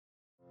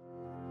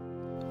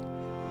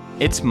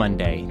It's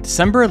Monday,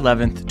 December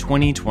 11th,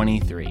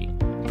 2023.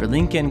 For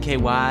Link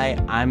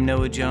NKY, I'm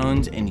Noah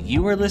Jones, and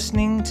you are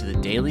listening to the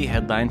Daily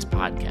Headlines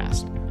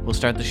Podcast. We'll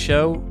start the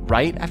show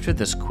right after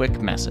this quick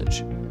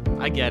message.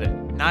 I get it.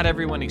 Not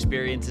everyone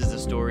experiences a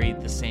story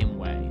the same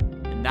way,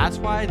 and that's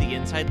why the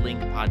Inside Link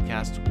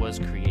podcast was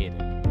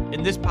created.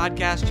 In this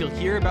podcast, you'll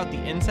hear about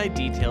the inside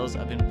details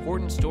of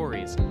important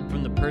stories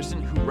from the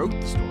person who wrote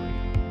the story.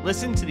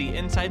 Listen to the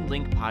Inside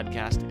Link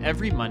podcast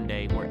every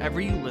Monday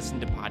wherever you listen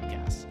to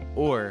podcasts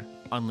or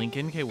on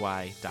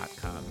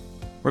linknky.com.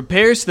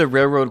 Repairs to the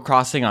railroad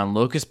crossing on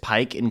Locust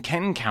Pike in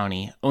Kenton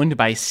County, owned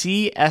by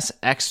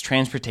CSX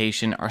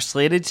Transportation, are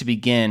slated to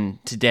begin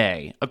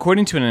today,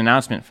 according to an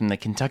announcement from the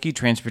Kentucky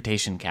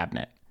Transportation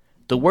Cabinet.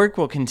 The work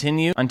will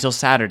continue until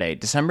Saturday,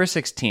 December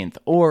 16th,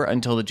 or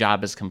until the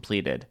job is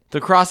completed.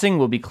 The crossing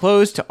will be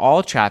closed to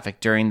all traffic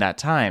during that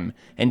time,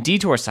 and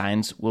detour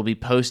signs will be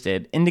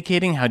posted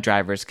indicating how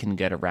drivers can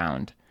get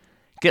around.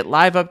 Get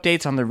live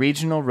updates on the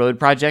regional road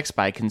projects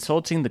by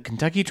consulting the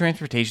Kentucky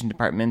Transportation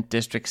Department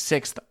District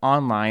 6th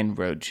online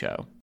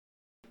roadshow.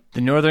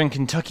 The Northern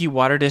Kentucky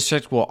Water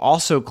District will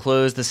also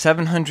close the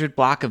 700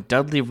 block of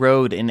Dudley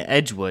Road in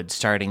Edgewood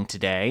starting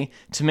today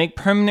to make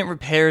permanent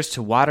repairs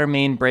to water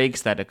main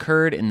breaks that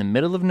occurred in the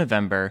middle of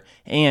November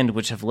and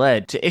which have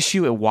led to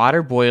issue a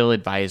water boil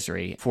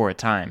advisory for a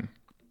time.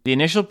 The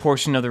initial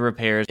portion of the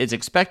repairs is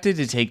expected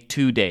to take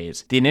 2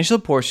 days.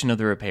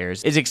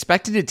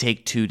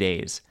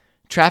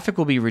 Traffic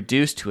will be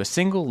reduced to a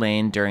single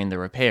lane during the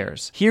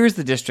repairs. Here is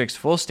the district's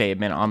full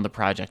statement on the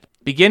project.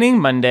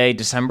 Beginning Monday,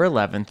 December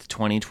 11th,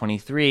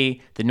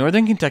 2023, the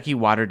Northern Kentucky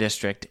Water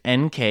District,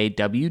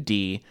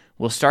 NKWD,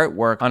 will start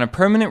work on a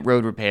permanent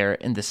road repair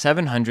in the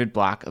 700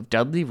 block of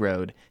Dudley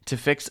Road to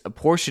fix a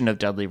portion of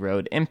Dudley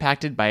Road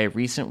impacted by a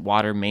recent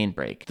water main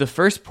break. The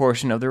first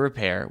portion of the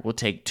repair will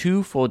take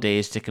 2 full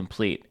days to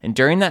complete, and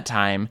during that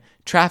time,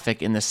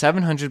 traffic in the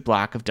 700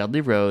 block of Dudley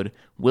Road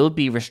will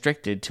be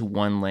restricted to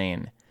 1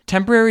 lane.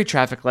 Temporary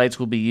traffic lights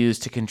will be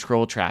used to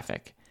control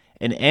traffic.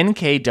 An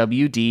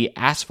NKWD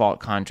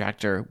asphalt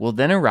contractor will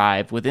then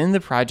arrive within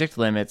the project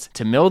limits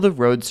to mill the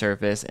road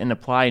surface and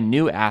apply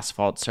new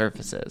asphalt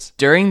surfaces.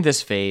 During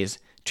this phase,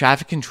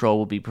 traffic control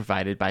will be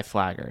provided by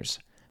flaggers.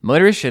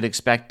 Motorists should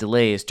expect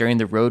delays during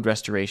the road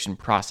restoration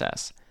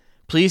process.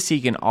 Please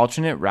seek an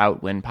alternate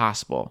route when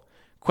possible.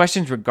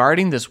 Questions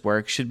regarding this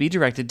work should be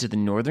directed to the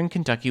Northern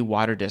Kentucky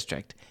Water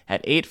District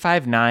at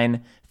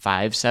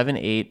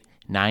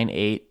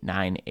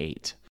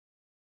 859-578-9898.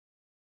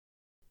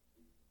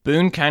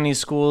 Boone County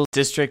School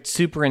District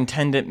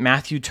Superintendent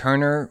Matthew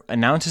Turner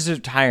announces his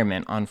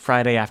retirement on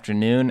Friday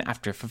afternoon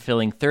after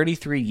fulfilling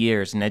 33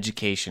 years in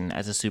education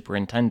as a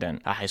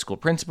superintendent, a high school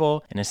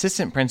principal, an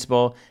assistant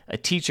principal, a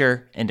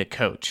teacher, and a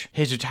coach.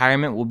 His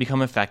retirement will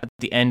become effective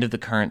at the end of the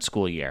current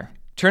school year.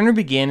 Turner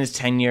began his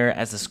tenure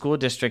as the school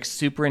district's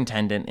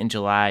superintendent in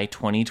July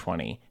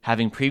 2020,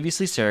 having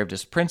previously served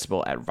as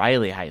principal at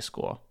Riley High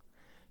School.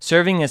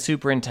 Serving as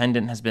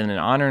superintendent has been an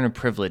honor and a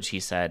privilege, he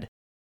said.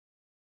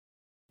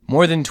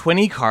 More than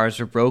 20 cars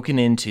were broken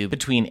into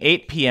between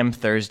 8 p.m.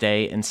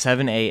 Thursday and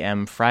 7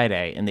 a.m.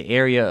 Friday in the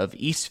area of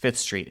East 5th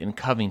Street in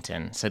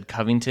Covington, said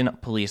Covington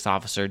Police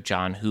Officer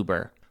John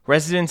Huber.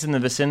 Residents in the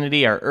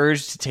vicinity are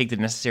urged to take the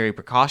necessary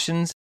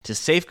precautions to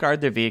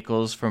safeguard their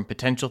vehicles from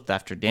potential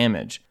theft or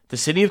damage. The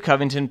City of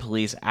Covington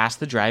Police asked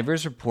the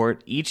drivers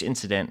report each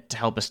incident to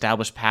help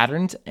establish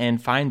patterns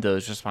and find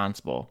those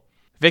responsible.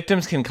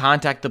 Victims can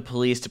contact the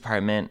police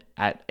department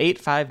at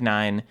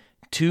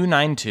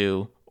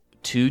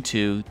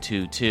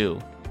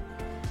 859-292-2222.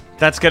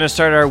 That's going to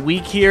start our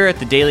week here at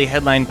the Daily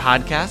Headline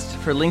Podcast.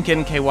 For Link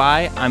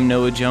NKY, I'm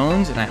Noah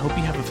Jones, and I hope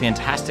you have a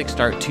fantastic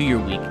start to your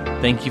week.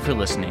 Thank you for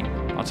listening.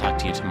 I'll talk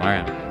to you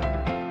tomorrow.